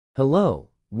Hello,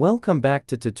 welcome back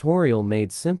to Tutorial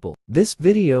Made Simple. This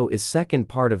video is second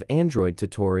part of Android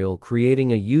tutorial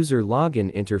creating a user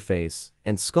login interface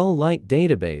and SQLite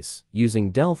database using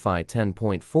Delphi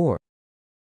 10.4.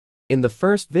 In the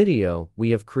first video,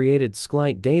 we have created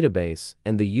SQLite database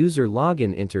and the user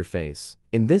login interface.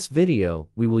 In this video,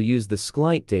 we will use the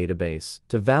SQLite database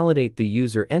to validate the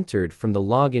user entered from the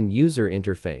login user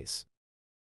interface.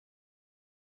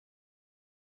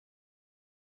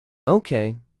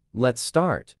 Okay, let's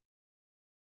start.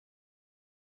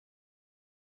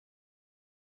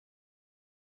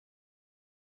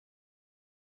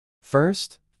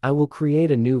 First, I will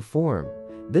create a new form.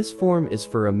 This form is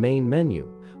for a main menu.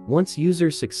 Once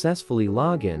users successfully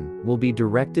log in, will be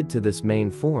directed to this main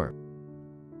form.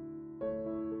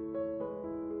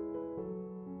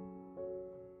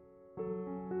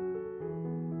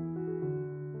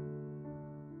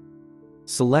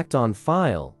 Select on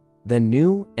File, then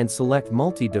New, and select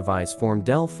Multi-Device Form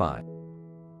Delphi.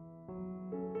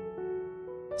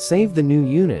 Save the new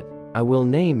unit. I will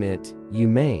name it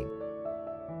UMain.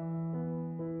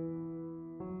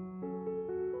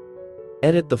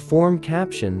 Edit the form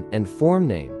caption and form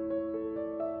name.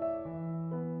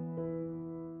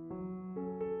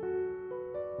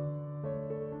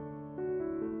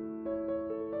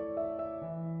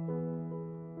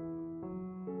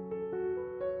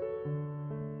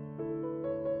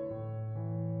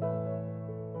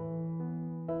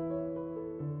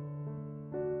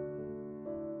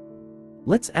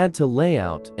 Let's add to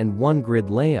layout and one grid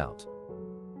layout.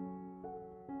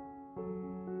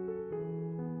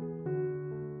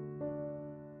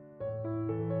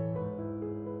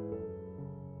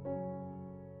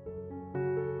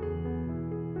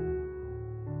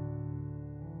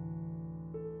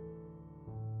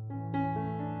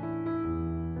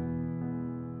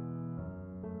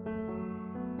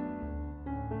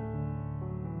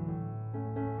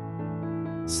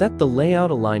 Set the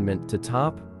layout alignment to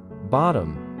top,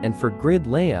 bottom, and for grid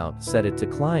layout, set it to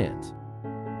client.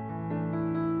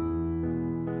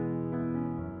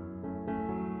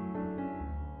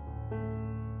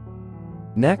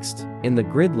 Next, in the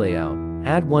grid layout,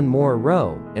 add one more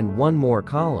row and one more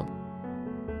column.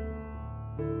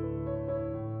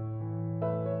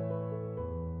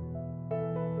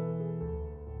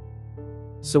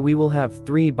 So we will have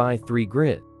 3 by 3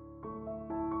 grid.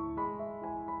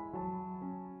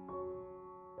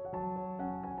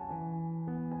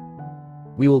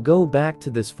 We will go back to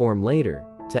this form later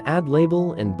to add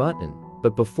label and button,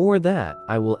 but before that,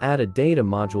 I will add a data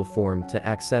module form to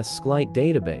access SQLite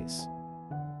database.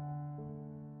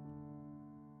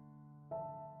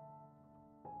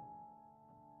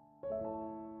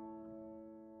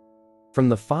 From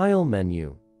the File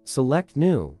menu, select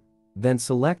New, then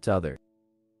select Other.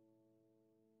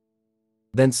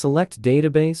 Then select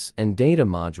Database and Data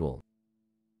Module.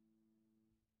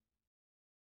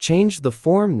 Change the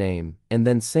form name and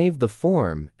then save the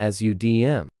form as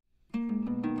UDM.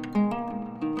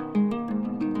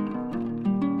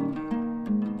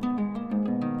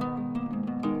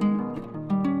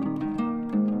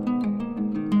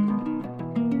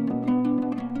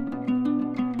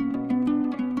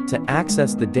 To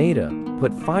access the data,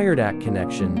 put FireDAC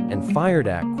connection and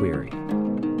FireDAC query.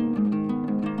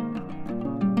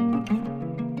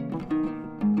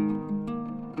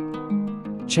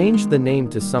 Change the name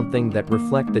to something that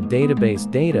reflect the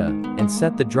database data and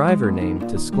set the driver name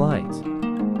to SQLite.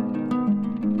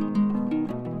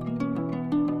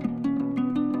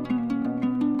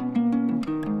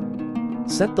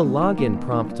 Set the login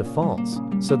prompt to false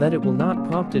so that it will not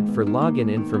prompt it for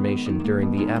login information during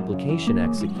the application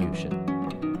execution.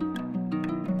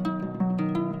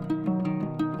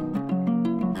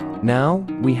 Now,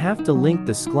 we have to link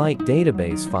the SQLite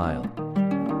database file.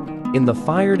 In the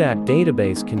FireDAC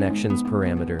database connections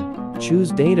parameter,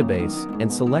 choose Database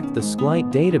and select the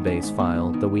SQLite database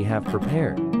file that we have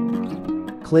prepared.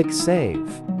 Click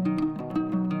Save.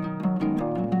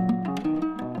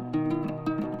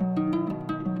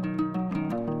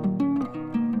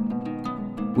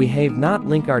 We have not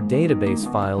linked our database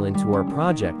file into our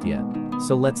project yet,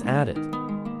 so let's add it.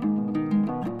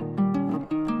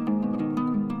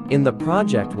 In the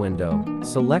project window,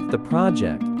 select the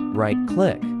project,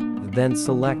 right-click, then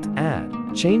select Add.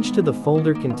 Change to the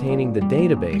folder containing the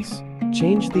database.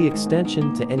 Change the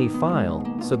extension to any file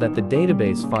so that the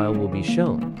database file will be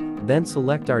shown. Then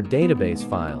select our database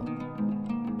file.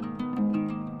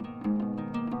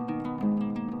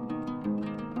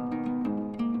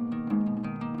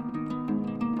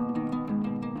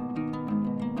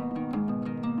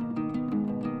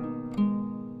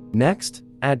 Next,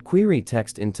 add query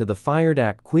text into the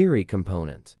FireDAC query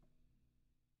component.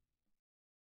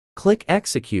 Click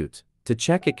Execute to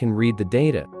check it can read the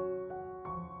data.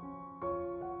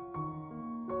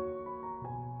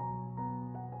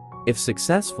 If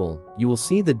successful, you will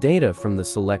see the data from the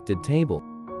selected table.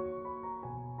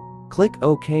 Click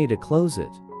OK to close it.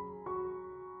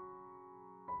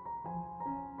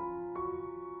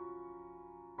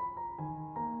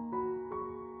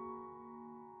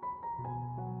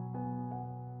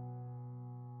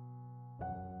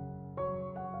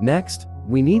 Next,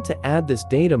 we need to add this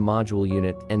data module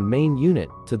unit and main unit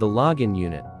to the login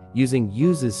unit using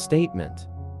uses statement.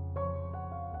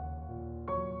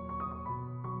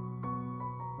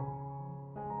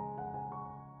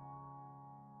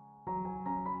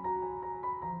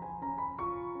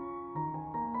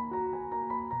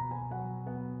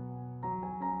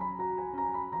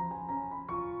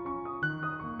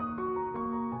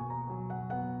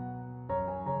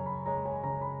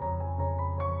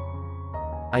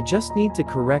 I just need to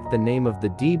correct the name of the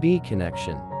DB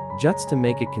connection, just to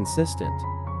make it consistent.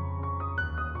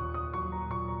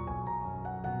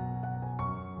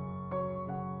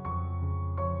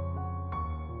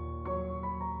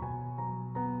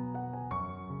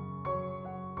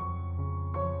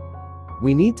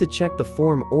 We need to check the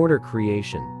form order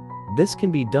creation. This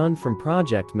can be done from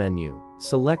Project menu,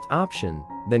 select Option,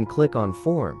 then click on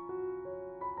Form.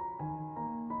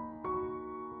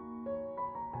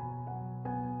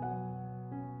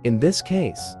 In this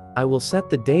case, I will set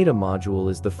the data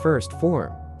module as the first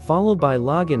form, followed by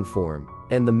login form,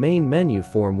 and the main menu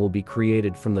form will be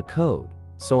created from the code,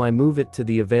 so I move it to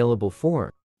the available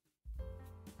form.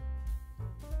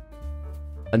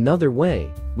 Another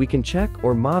way, we can check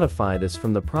or modify this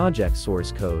from the project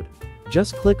source code.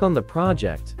 Just click on the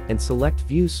project and select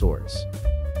View Source.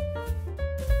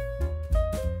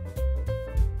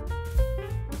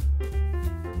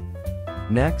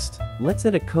 Next, let's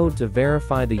add a code to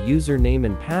verify the username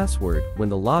and password when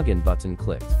the login button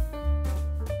clicked.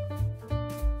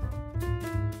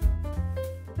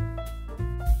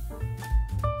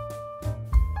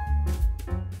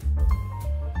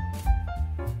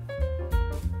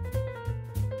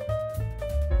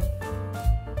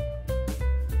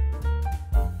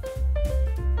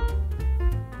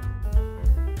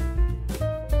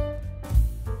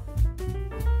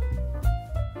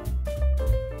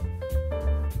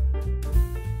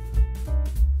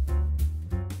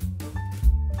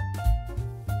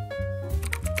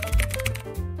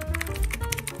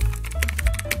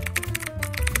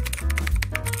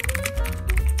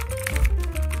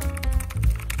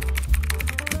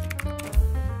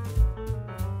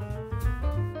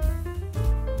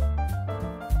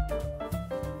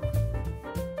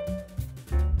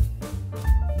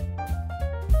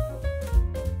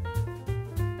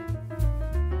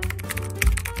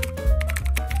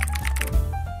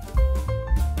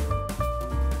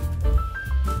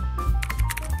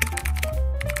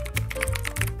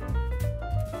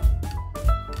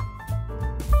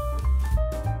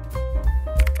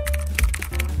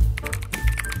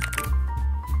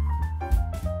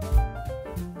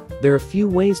 There are a few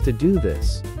ways to do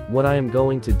this. What I am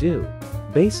going to do.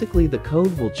 Basically, the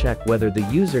code will check whether the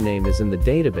username is in the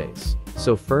database.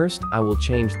 So first, I will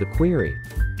change the query.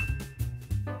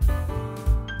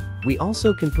 We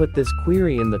also can put this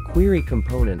query in the query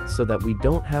component so that we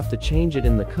don't have to change it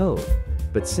in the code.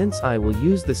 But since I will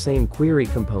use the same query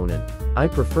component, I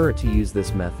prefer to use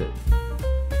this method.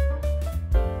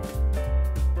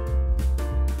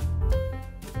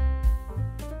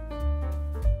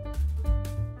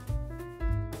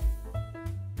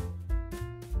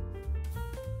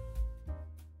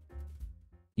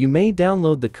 You may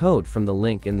download the code from the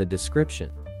link in the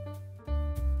description.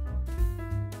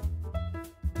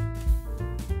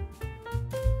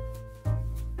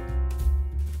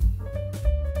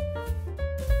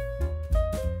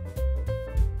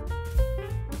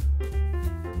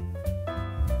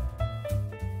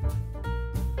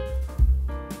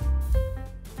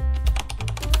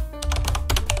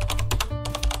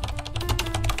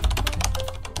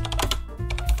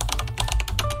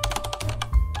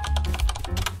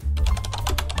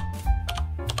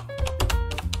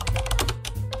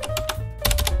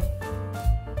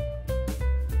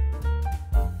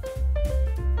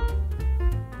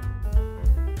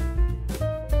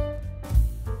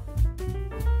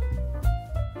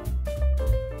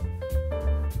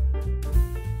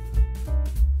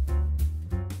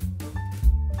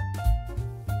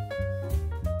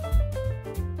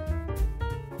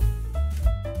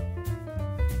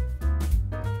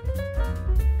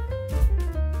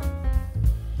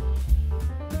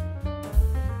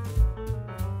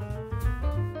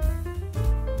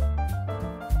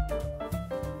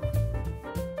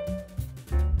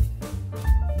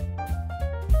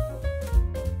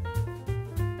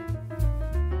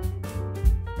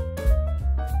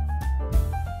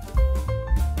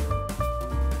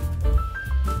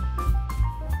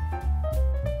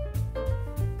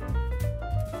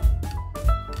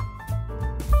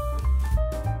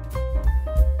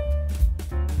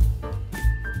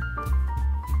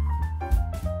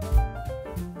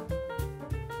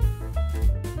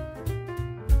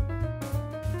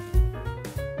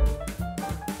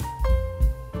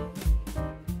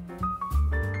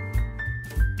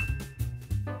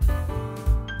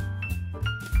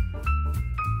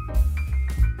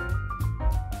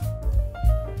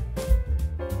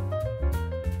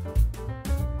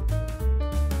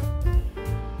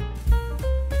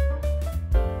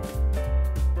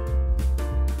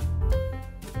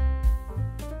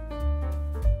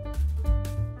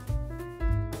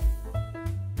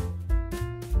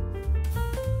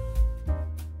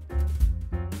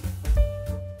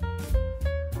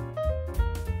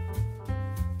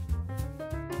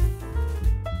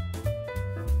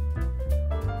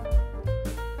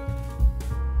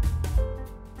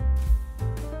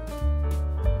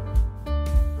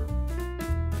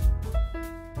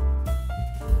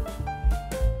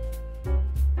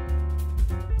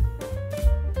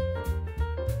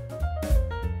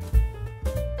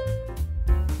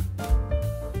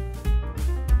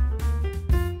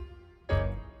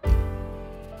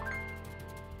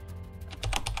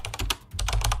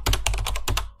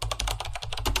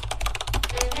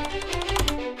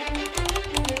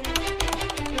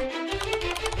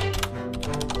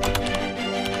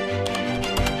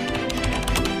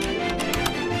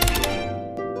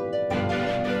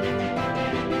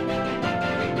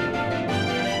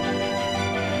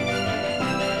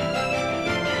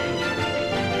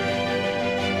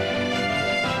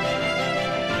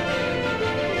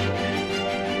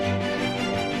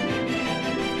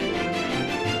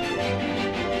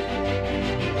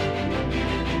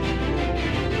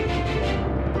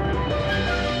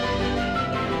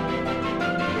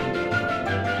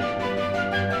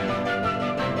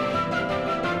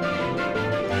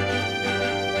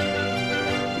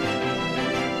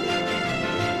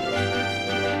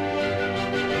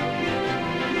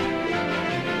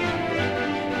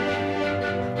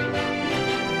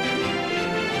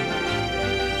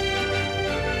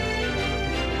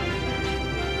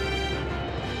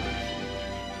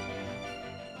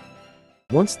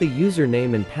 Once the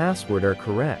username and password are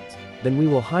correct, then we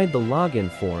will hide the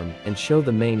login form and show the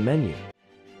main menu.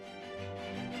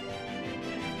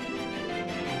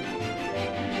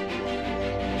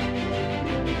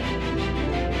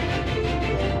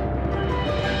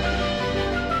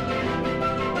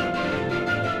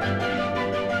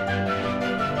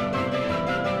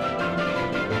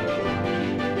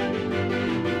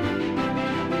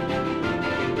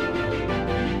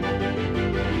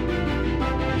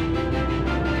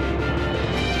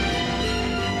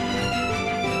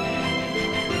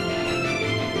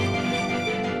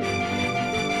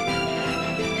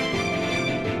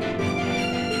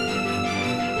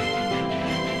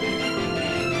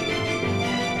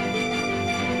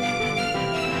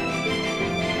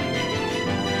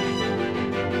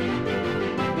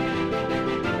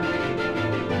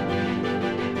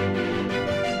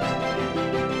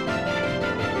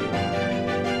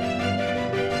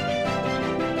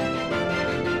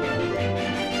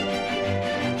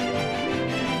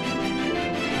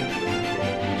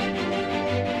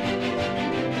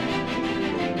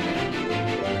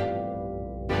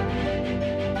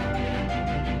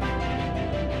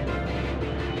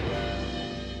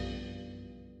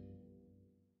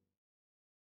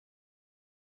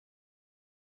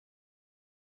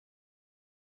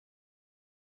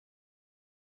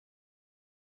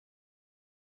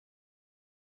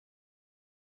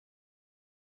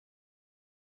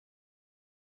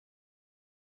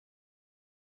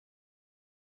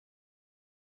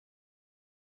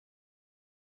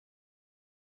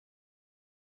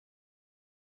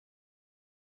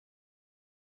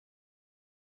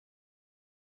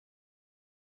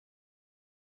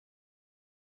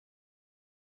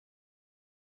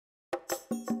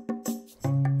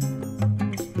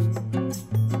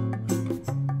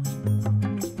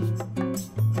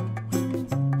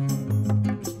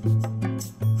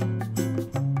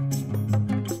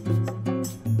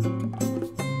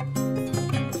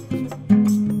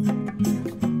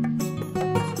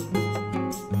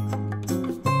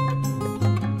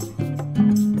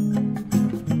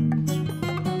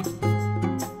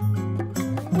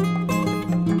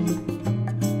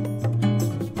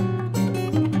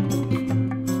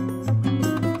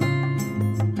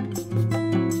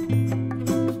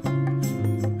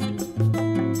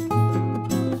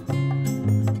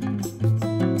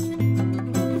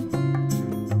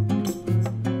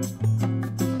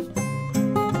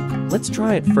 Let's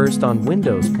try it first on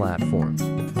Windows platform.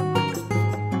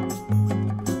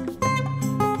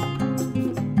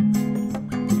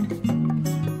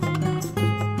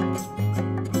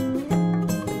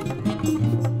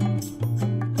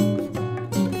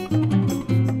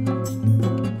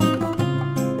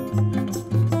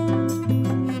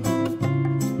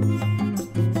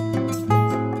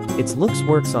 Its looks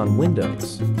works on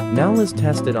Windows. Now let's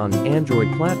test it on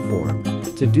Android platform.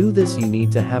 To do this, you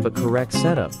need to have a correct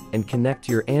setup and connect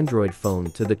your Android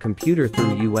phone to the computer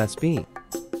through USB.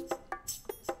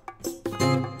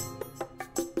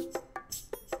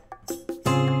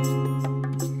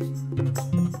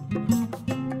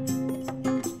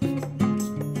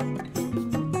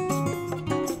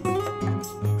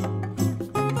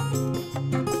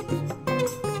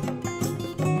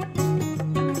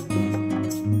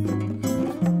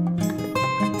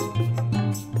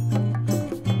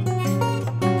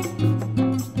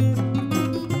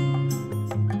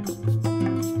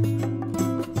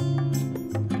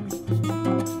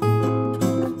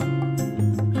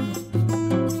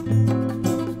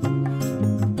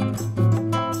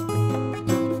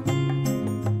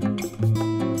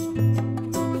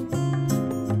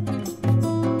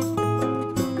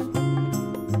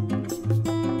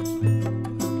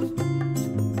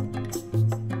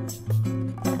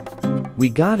 We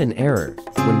got an error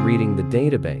when reading the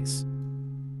database.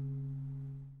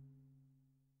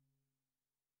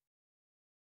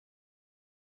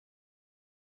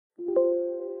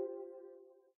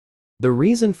 The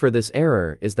reason for this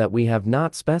error is that we have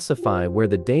not specified where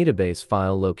the database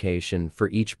file location for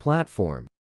each platform.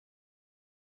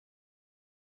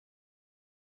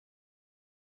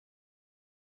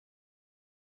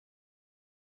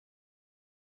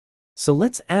 So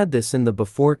let's add this in the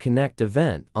before connect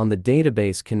event on the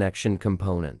database connection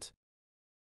component.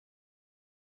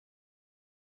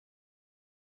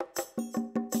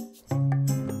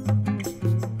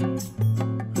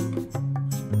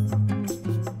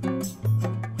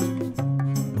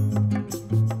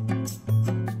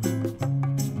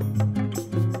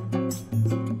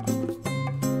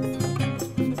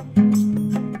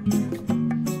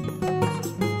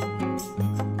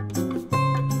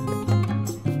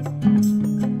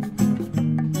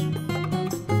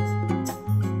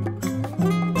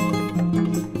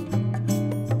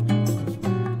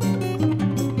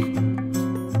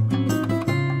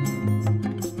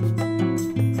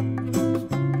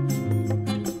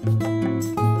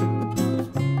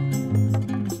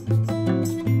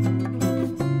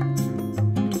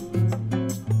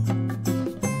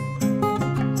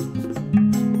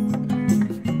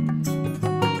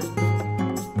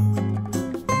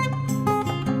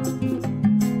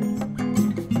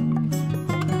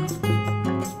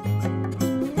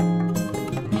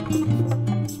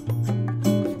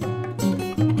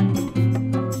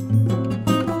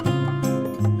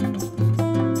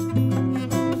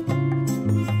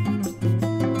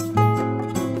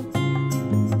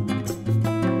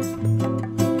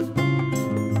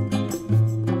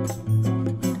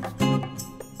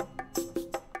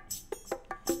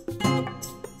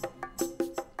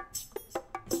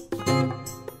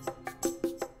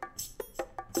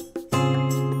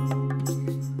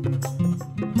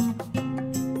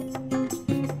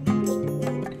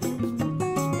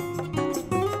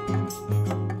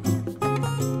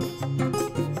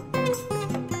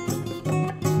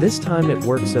 This time it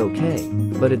works okay,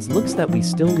 but it looks that we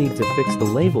still need to fix the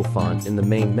label font in the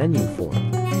main menu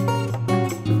form.